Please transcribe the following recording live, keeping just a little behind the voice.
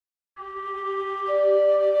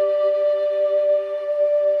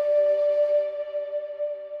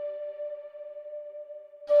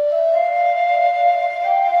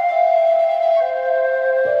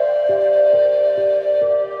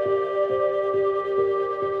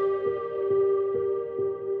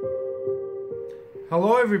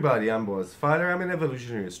Hello everybody, I'm Boaz Fyler. I'm an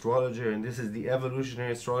evolutionary astrologer, and this is the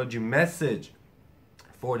Evolutionary Astrology Message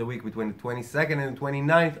for the week between the 22nd and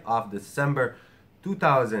 29th of December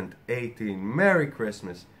 2018. Merry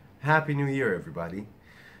Christmas. Happy New Year, everybody.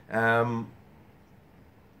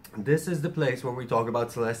 This is the place where we talk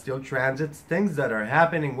about celestial transits, things that are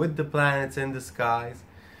happening with the planets in the skies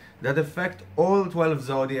that affect all 12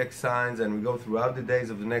 zodiac signs, and we go throughout the days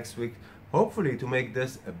of the next week, hopefully to make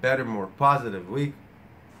this a better, more positive week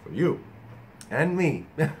for you and me.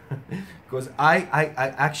 Because I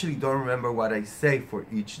actually don't remember what I say for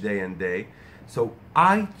each day and day. So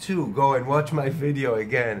I too go and watch my video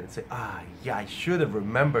again and say, yeah, I should have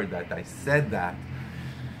remembered that I said that.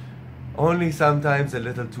 Only sometimes a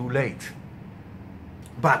little too late.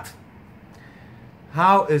 But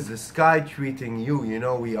how is the sky treating you? You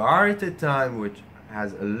know, we are at a time which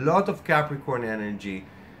has a lot of Capricorn energy.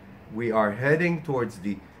 We are heading towards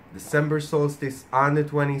the December solstice on the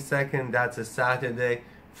 22nd. That's a Saturday.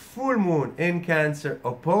 Full moon in Cancer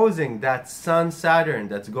opposing that Sun-Saturn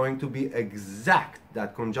that's going to be exact.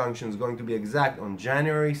 That conjunction is going to be exact on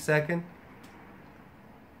January 2nd.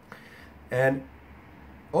 And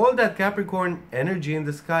all that Capricorn energy in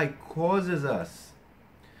the sky causes us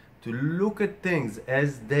to look at things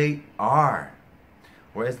as they are.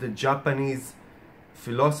 Or as the Japanese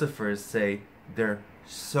philosophers say, their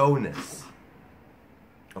so-ness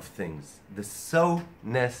of things. The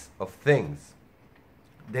so-ness of things.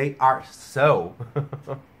 They are so.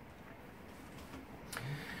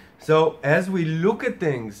 So as we look at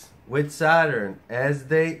things with Saturn as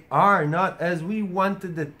they are, not as we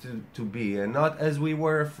wanted it to be, and not as we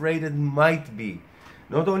were afraid it might be,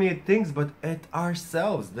 not only at things but at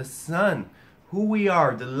ourselves, the sun, who we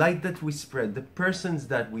are, the light that we spread, the persons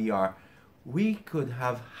that we are, we could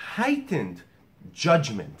have heightened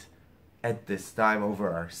judgment at this time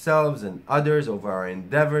over ourselves and others, over our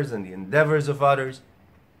endeavors and the endeavors of others.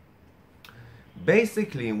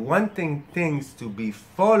 Basically wanting things to be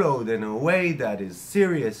followed in a way that is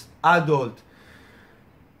serious, adult,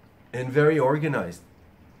 and very organized.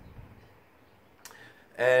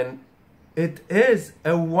 And it is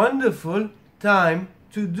a wonderful time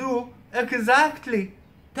to do exactly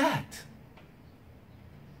that.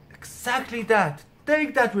 Exactly that.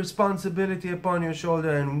 Take that responsibility upon your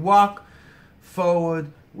shoulder and walk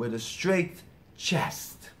forward with a straight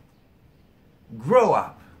chest. Grow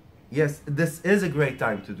up. Yes, this is a great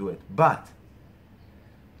time to do it, but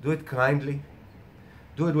do it kindly.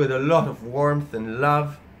 Do it with a lot of warmth and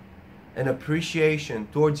love and appreciation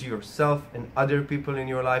towards yourself and other people in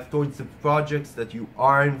your life, towards the projects that you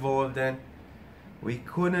are involved in. We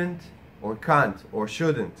couldn't or can't or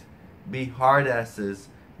shouldn't be hard asses,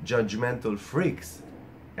 judgmental freaks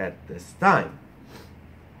at this time.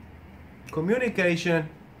 Communication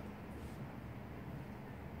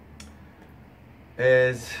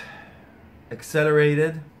is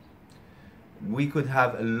accelerated. We could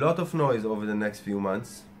have a lot of noise over the next few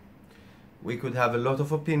months. We could have a lot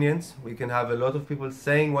of opinions. We can have a lot of people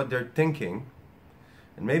saying what they're thinking,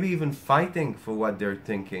 and maybe even fighting for what they're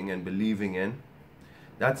thinking and believing in.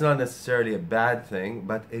 That's not necessarily a bad thing,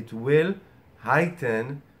 but it will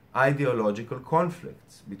heighten ideological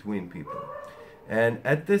conflicts between people. And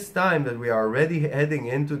at this time that we are already heading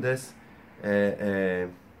into this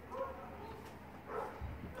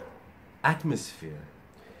atmosphere,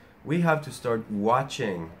 we have to start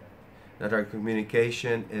watching that our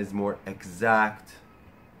communication is more exact,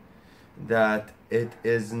 that it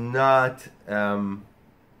is not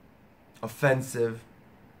offensive,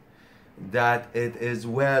 that it is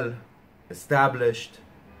well established,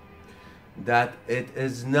 that it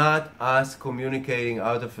is not us communicating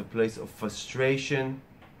out of a place of frustration,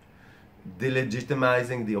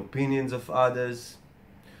 delegitimizing the opinions of others,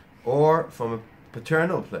 or from a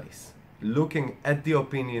paternal place, looking at the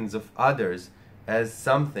opinions of others as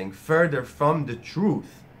something further from the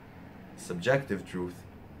truth, subjective truth,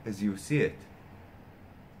 as you see it.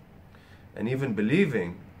 And even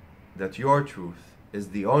believing that your truth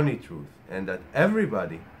is the only truth and that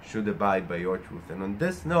everybody should abide by your truth. And on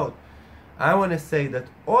this note, I want to say that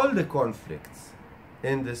all the conflicts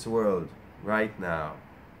in this world right now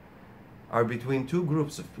are between two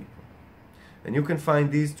groups of people. And you can find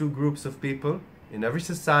these two groups of people in every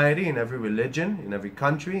society, in every religion, in every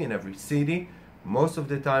country, in every city, most of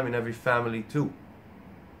the time in every family too.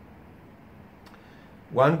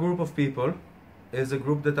 One group of people is a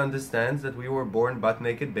group that understands that we were born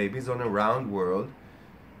butt-naked babies on a round world.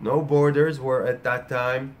 No borders were at that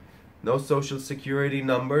time, no social security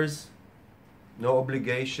numbers, no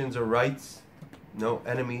obligations or rights, no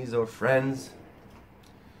enemies or friends,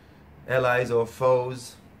 allies or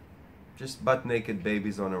foes, just butt naked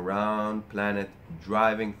babies on a round planet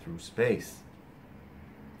driving through space.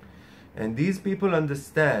 And these people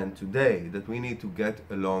understand today that we need to get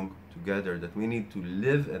along together, that we need to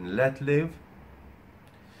live and let live,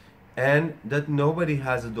 and that nobody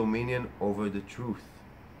has a dominion over the truth.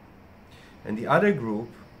 And the other group,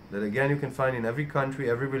 that again you can find in every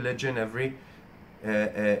country, every religion, every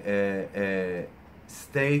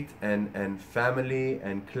state and family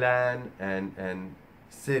and clan and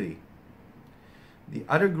city. The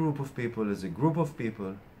other group of people is a group of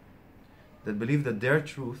people that believe that their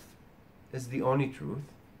truth is the only truth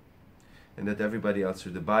and that everybody else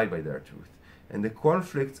should abide by their truth. And the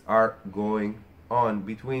conflicts are going on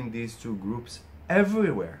between these two groups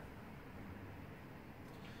everywhere.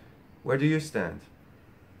 Where do you stand?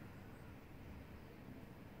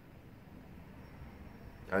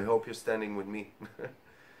 I hope you're standing with me.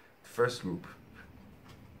 First group.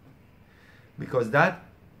 Because that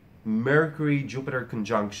Mercury-Jupiter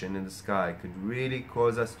conjunction in the sky could really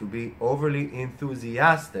cause us to be overly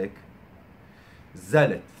enthusiastic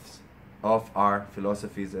zealots of our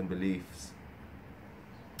philosophies and beliefs.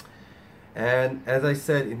 And as I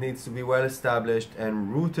said, it needs to be well established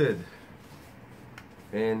and rooted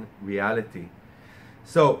in reality.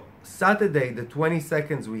 So Saturday the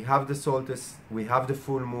 22nd, we have the solstice, we have the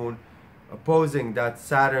full moon opposing that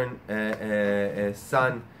Saturn,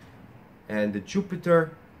 Sun, and the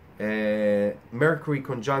Jupiter. Mercury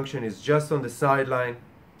conjunction is just on the sideline.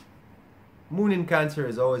 Moon in Cancer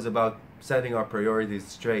is always about setting our priorities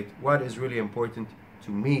straight. What is really important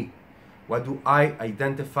to me? What do I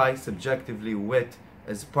identify subjectively with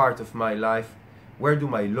as part of my life? Where do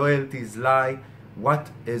my loyalties lie?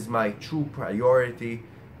 What is my true priority?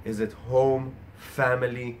 Is it home,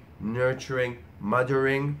 family, nurturing,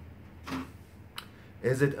 mothering?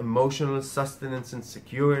 Is it emotional sustenance and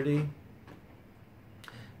security?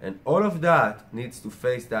 And all of that needs to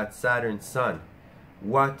face that Saturn Sun.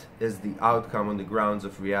 What is the outcome on the grounds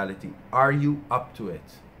of reality? Are you up to it?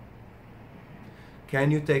 Can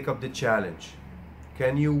you take up the challenge?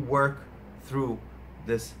 Can you work through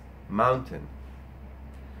this mountain?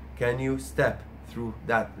 Can you step through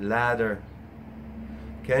that ladder?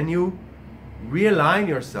 Can you realign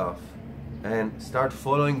yourself and start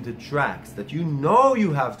following the tracks that you know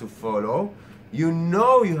you have to follow? You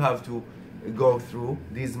know you have to go through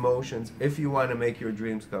these motions if you want to make your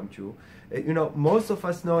dreams come true. You know, most of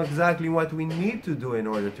us know exactly what we need to do in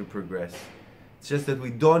order to progress. It's just that we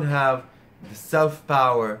don't have the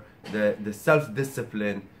self-power, the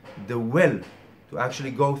self-discipline, the will to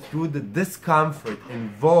actually go through the discomfort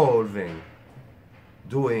involving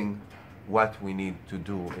doing what we need to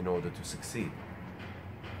do in order to succeed.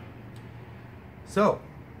 So,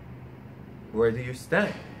 where do you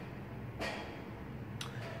stand?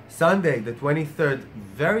 Sunday, the 23rd,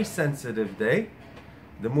 very sensitive day.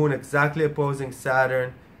 The moon exactly opposing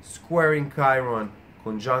Saturn, squaring Chiron,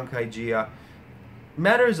 conjunct Hygeia.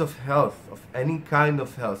 Matters of health, of any kind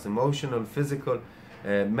of health, emotional, physical,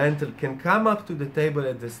 mental, can come up to the table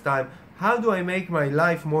at this time. How do I make my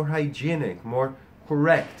life more hygienic, more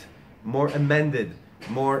correct, more amended,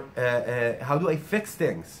 more, how do I fix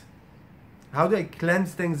things? How do I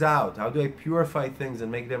cleanse things out? How do I purify things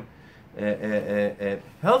and make them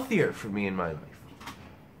healthier for me in my life?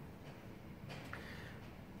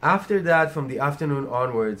 After that, from the afternoon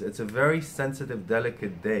onwards, it's a very sensitive,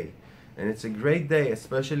 delicate day. And it's a great day,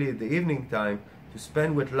 especially at the evening time, to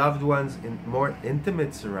spend with loved ones in more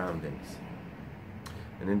intimate surroundings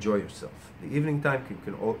and enjoy yourself. The evening time, you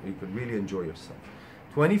can really enjoy yourself.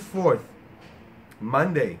 24th,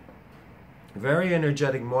 Monday, very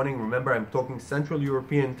energetic morning. Remember, I'm talking Central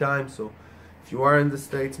European time, so if you are in the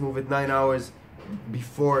States, move it 9 hours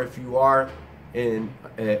before. If you are in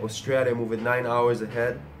Australia, move it 9 hours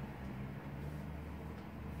ahead.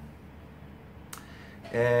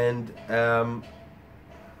 And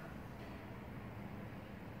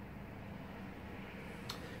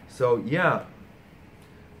so yeah,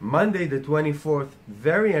 Monday the 24th,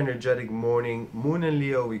 very energetic morning, Moon in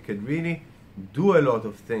Leo. We could really do a lot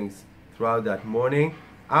of things throughout that morning.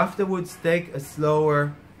 Afterwards, take a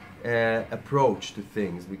slower approach to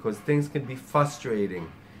things, because things can be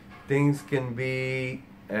frustrating. Things can be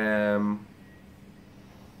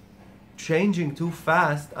changing too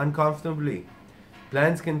fast, uncomfortably.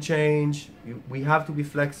 Plans can change. We have to be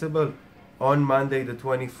flexible on Monday the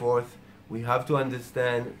 24th. We have to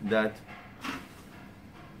understand that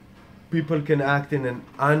people can act in an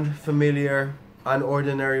unfamiliar,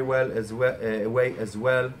 unordinary way as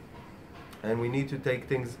well. And we need to take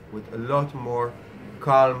things with a lot more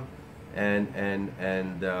calm and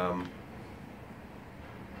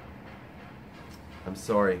I'm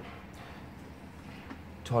sorry.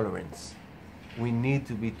 tolerance. We need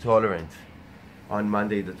to be tolerant on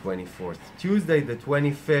Monday the 24th. Tuesday the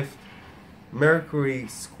 25th, Mercury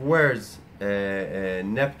squares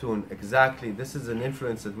Neptune exactly. This is an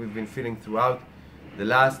influence that we've been feeling throughout the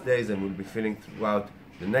last days and will be feeling throughout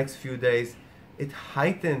the next few days. It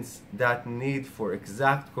heightens that need for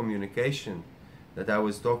exact communication that I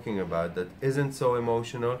was talking about, that isn't so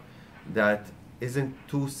emotional, that isn't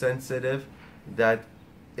too sensitive, that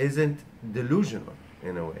isn't delusional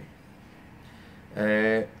in a way.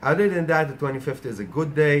 Other than that, the 25th is a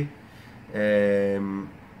good day.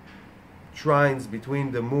 Trines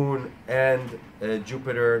between the moon and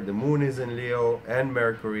Jupiter. The moon is in Leo, and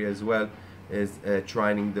Mercury as well is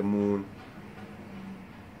trining the moon.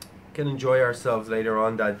 Can enjoy ourselves later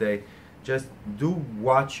on that day. Just do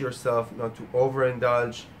watch yourself not to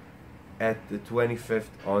overindulge at the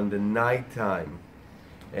 25th on the night time.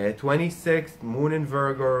 26th, moon in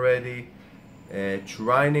Virgo already,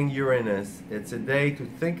 trining Uranus. It's a day to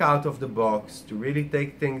think out of the box, to really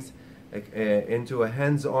take things into a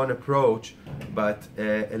hands-on approach, but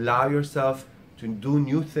allow yourself to do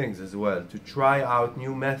new things as well, to try out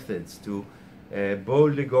new methods, to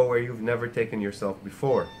boldly go where you've never taken yourself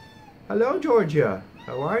before. Hello, Georgia.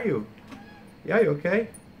 How are you? Yeah, you okay?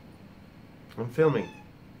 I'm filming.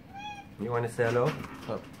 You want to say hello?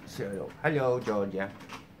 Oh, say hello. Hello, Georgia.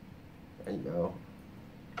 Hello.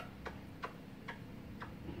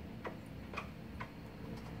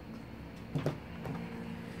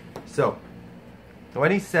 So,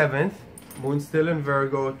 27th, moon still in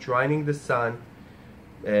Virgo, trining the sun.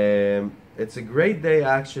 It's a great day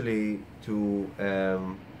actually to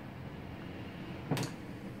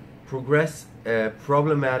progress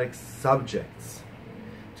problematic subjects,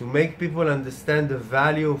 to make people understand the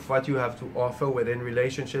value of what you have to offer within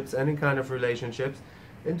relationships, any kind of relationships,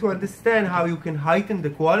 and to understand how you can heighten the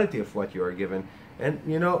quality of what you are given. And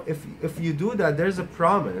you know, if you do that, there's a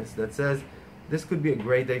promise that says this could be a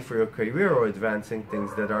great day for your career or advancing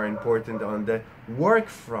things that are important on the work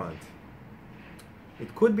front.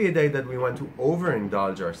 It could be a day that we want to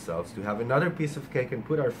overindulge ourselves, to have another piece of cake and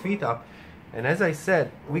put our feet up. And as I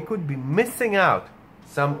said, we could be missing out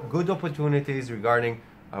some good opportunities regarding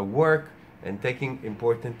our work and taking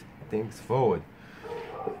important things forward.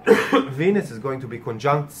 Venus is going to be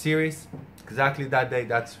conjunct Ceres exactly that day.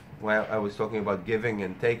 That's why I was talking about giving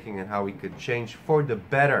and taking and how we could change for the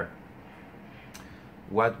better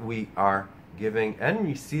what we are giving and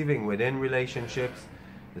receiving within relationships.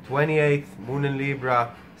 The 28th, moon in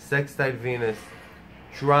Libra, sextile Venus,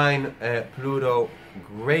 trine Pluto.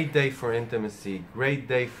 Great day for intimacy, great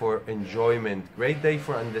day for enjoyment, great day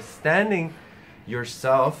for understanding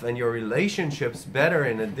yourself and your relationships better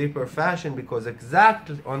in a deeper fashion, because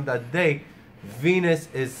exactly on that day Venus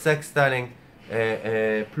is sextiling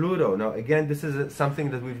Pluto. Now again, this is something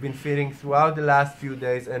that we've been feeling throughout the last few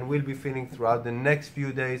days and will be feeling throughout the next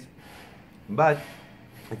few days, but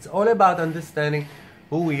it's all about understanding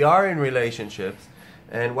who we are in relationships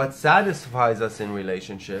and what satisfies us in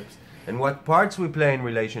relationships and what parts we play in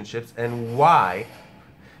relationships and why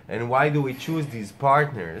do we choose these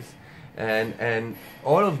partners, and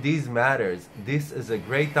all of these matters. This is a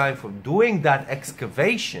great time for doing that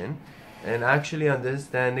excavation and actually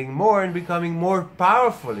understanding more and becoming more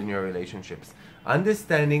powerful in your relationships,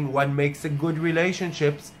 understanding what makes a good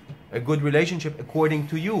relationship according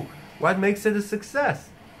to you, what makes it a success.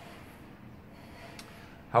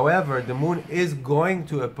 However, the moon is going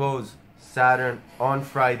to oppose Saturn on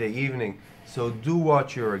Friday evening, so do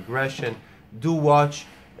watch your aggression, do watch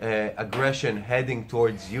aggression heading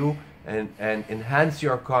towards you, and enhance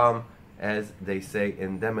your calm, as they say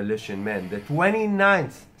in Demolition Man. The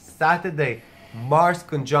 29th, Saturday, Mars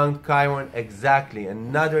conjunct Chiron, exactly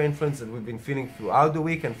another influence that we've been feeling throughout the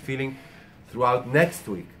week and feeling throughout next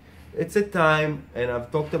week. It's a time, and I've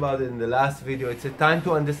talked about it in the last video, it's a time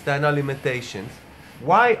to understand our limitations.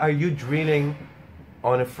 Why are you drilling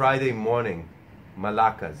on a Friday morning,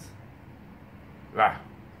 Malakas?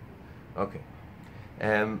 Okay.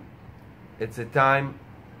 It's a time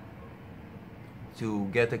to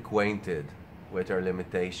get acquainted with our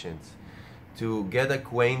limitations, to get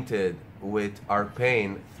acquainted with our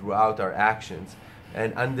pain throughout our actions,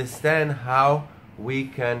 and understand how we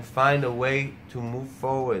can find a way to move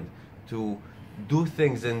forward, to do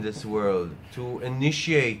things in this world, to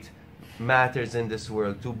initiate matters in this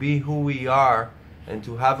world, to be who we are, and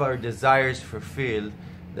to have our desires fulfilled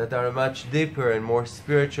that are much deeper and more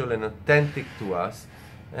spiritual and authentic to us,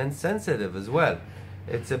 and sensitive as well.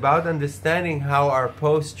 It's about understanding how our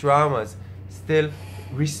post-traumas still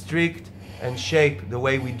restrict and shape the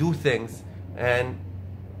way we do things and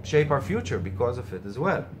shape our future because of it as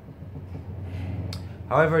well.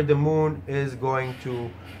 However, the moon is going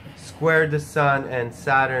to square the sun and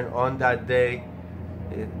Saturn on that day.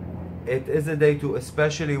 It is a day to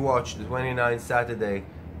especially watch, the 29th Saturday,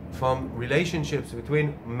 from relationships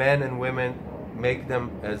between men and women. Make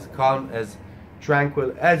them as calm, as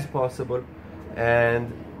tranquil as possible,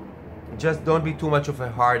 and just don't be too much of a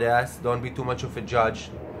hard ass, don't be too much of a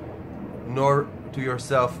judge, nor to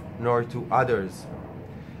yourself nor to others.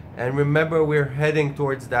 And remember, we're heading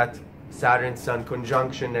towards that Saturn-Sun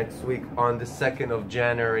conjunction next week on the 2nd of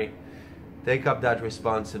January. Take up that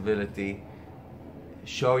responsibility.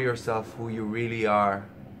 Show yourself who you really are.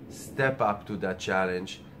 Step up to that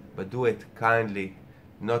challenge, but do it kindly,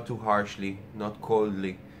 not too harshly, not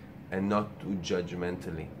coldly, and not too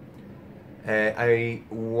judgmentally. I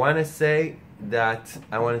want to say that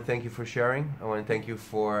I want to thank you for sharing. I want to thank you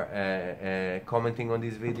for commenting on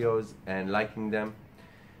these videos and liking them.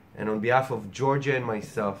 And on behalf of Georgia and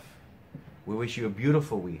myself, we wish you a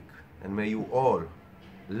beautiful week, and may you all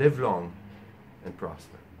live long and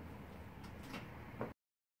prosper.